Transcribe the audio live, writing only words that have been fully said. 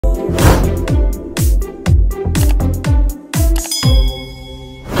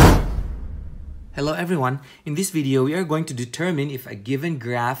Hello everyone, in this video we are going to determine if a given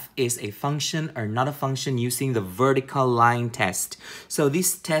graph is a function or not a function using the vertical line test. So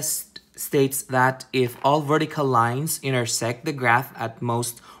this test states that if all vertical lines intersect the graph at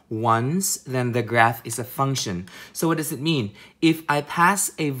most once, then the graph is a function. So what does it mean? If I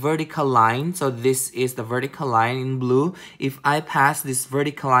pass a vertical line, so this is the vertical line in blue, if I pass this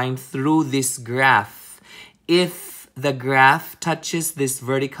vertical line through this graph, if the graph touches this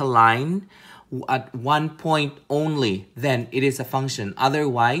vertical line at one point only, then it is a function.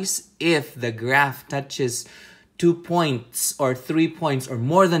 Otherwise, if the graph touches 2 points or 3 points or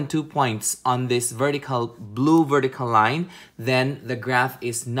more than 2 points on this blue vertical line, then the graph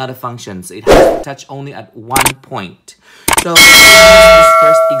is not a function. So it has to touch only at 1 point. So this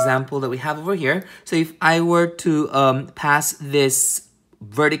first example that we have over here. So if I were to pass this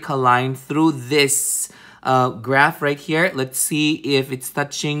vertical line through this graph right here, let's see if it's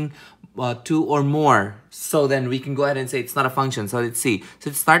touching 2 or more. So then we can go ahead and say it's not a function. So let's see. So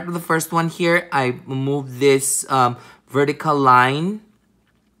to start with the first one here, I move this vertical line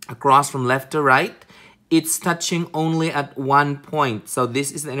across from left to right. It's touching only at 1 point. So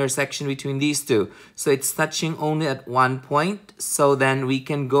this is the intersection between these two. So it's touching only at 1 point. So then we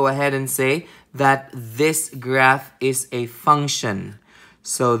can go ahead and say that this graph is a function.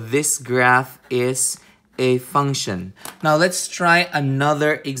 So this graph is a function. Now let's try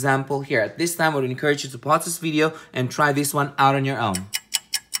another example here. At this time, I would encourage you to pause this video and try this one out on your own.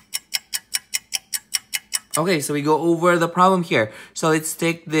 Okay, so we go over the problem here. So let's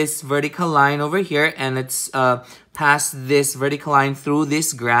take this vertical line over here and let's pass this vertical line through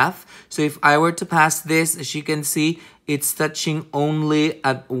this graph. So if I were to pass this, as you can see, it's touching only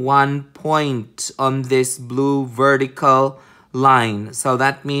at 1 point on this blue vertical line. So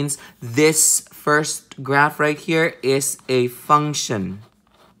that means this first graph right here is a function.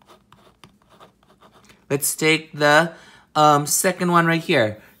 Let's take the second one right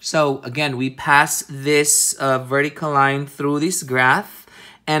here. So again, we pass this vertical line through this graph.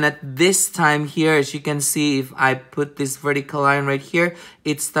 And at this time here, as you can see, if I put this vertical line right here,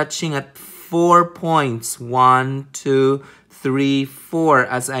 it's touching at 4 points. 1, 2, 3, 4.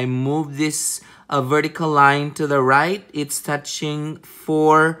 As I move this vertical line to the right, it's touching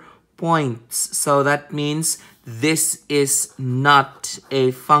 4 points. So that means this is not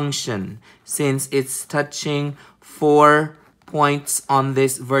a function since it's touching 4 points on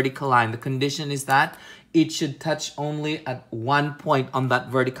this vertical line. The condition is that it should touch only at 1 point on that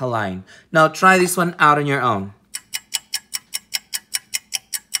vertical line. Now try this one out on your own.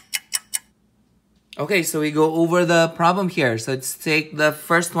 Okay, so we go over the problem here. So let's take the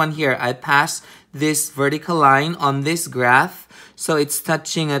first one here. I pass this vertical line on this graph. So it's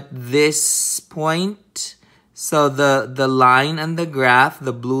touching at this point. So the line and the graph,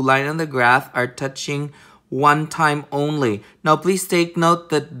 the blue line and the graph are touching 1 time only. Now please take note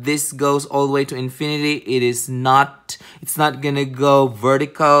that this goes all the way to infinity. It's not gonna go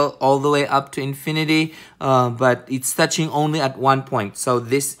vertical all the way up to infinity, but it's touching only at 1 point. So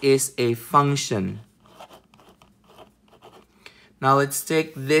this is a function. Now let's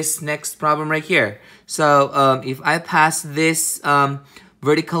take this next problem right here. So if I pass this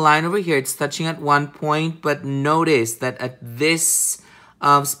vertical line over here, it's touching at 1 point, but notice that at this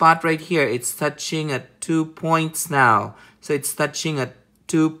spot right here, it's touching at 2 points now. So it's touching at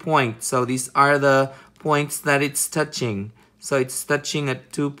 2 points. So these are the points that it's touching. So it's touching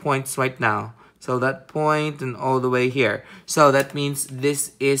at 2 points right now. So that point and all the way here. So that means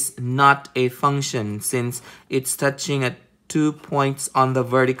this is not a function since it's touching at 2 points on the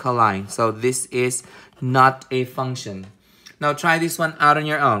vertical line. So this is not a function. Now try this one out on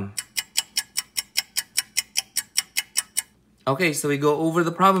your own. Okay, so we go over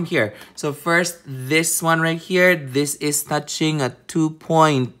the problem here. So first, this one right here, this is touching at 2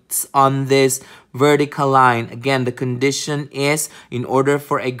 points on this vertical line. Again, the condition is in order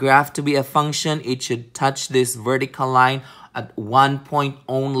for a graph to be a function, it should touch this vertical line at 1 point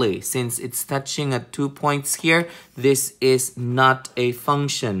only. Since it's touching at 2 points here, this is not a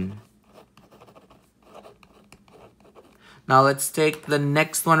function. Now let's take the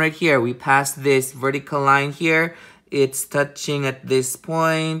next one right here. We pass this vertical line here. It's touching at this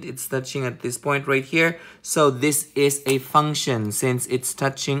point. It's touching at this point right here. So this is a function since it's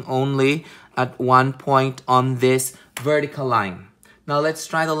touching only at 1 point on this vertical line. Now let's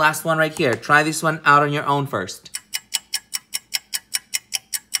try the last one right here. Try this one out on your own first.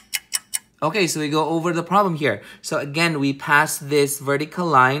 Okay, so we go over the problem here. So again, we pass this vertical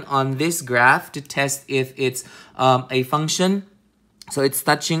line on this graph to test if it's a function. So it's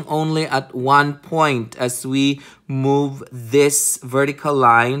touching only at one point as we move this vertical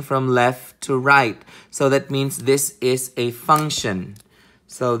line from left to right. So that means this is a function.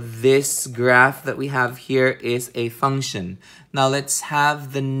 So this graph that we have here is a function. Now let's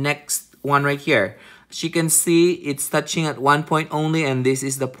have the next one right here. As you can see, it's touching at one point only, and this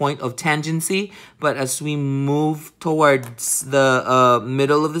is the point of tangency. But as we move towards the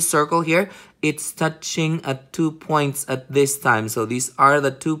middle of the circle here, it's touching at 2 points at this time. So these are the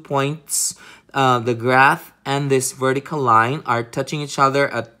 2 points. The graph and this vertical line are touching each other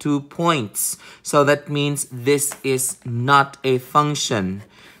at 2 points. So that means this is not a function.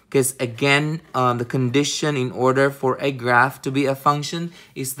 Because again, the condition in order for a graph to be a function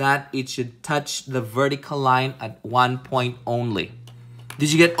is that it should touch the vertical line at one point only.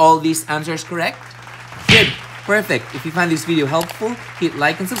 Did you get all these answers correct? Good. Perfect. If you find this video helpful, hit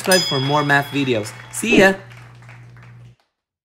like and subscribe for more math videos. See ya!